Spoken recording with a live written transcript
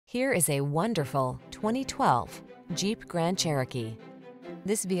Here is a wonderful 2012 Jeep Grand Cherokee.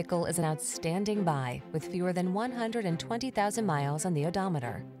 This vehicle is an outstanding buy with fewer than 120,000 miles on the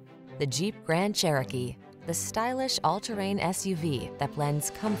odometer. The Jeep Grand Cherokee, the stylish all-terrain SUV that blends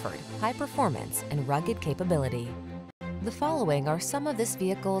comfort, high performance, and rugged capability. The following are some of this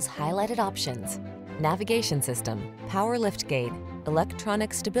vehicle's highlighted options: navigation system, power liftgate,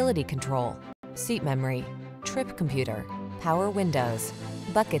 electronic stability control, seat memory, trip computer, power windows,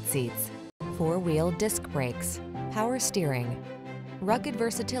 bucket seats, four-wheel disc brakes, power steering. Rugged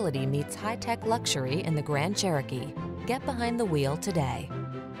versatility meets high-tech luxury in the Grand Cherokee. Get behind the wheel today.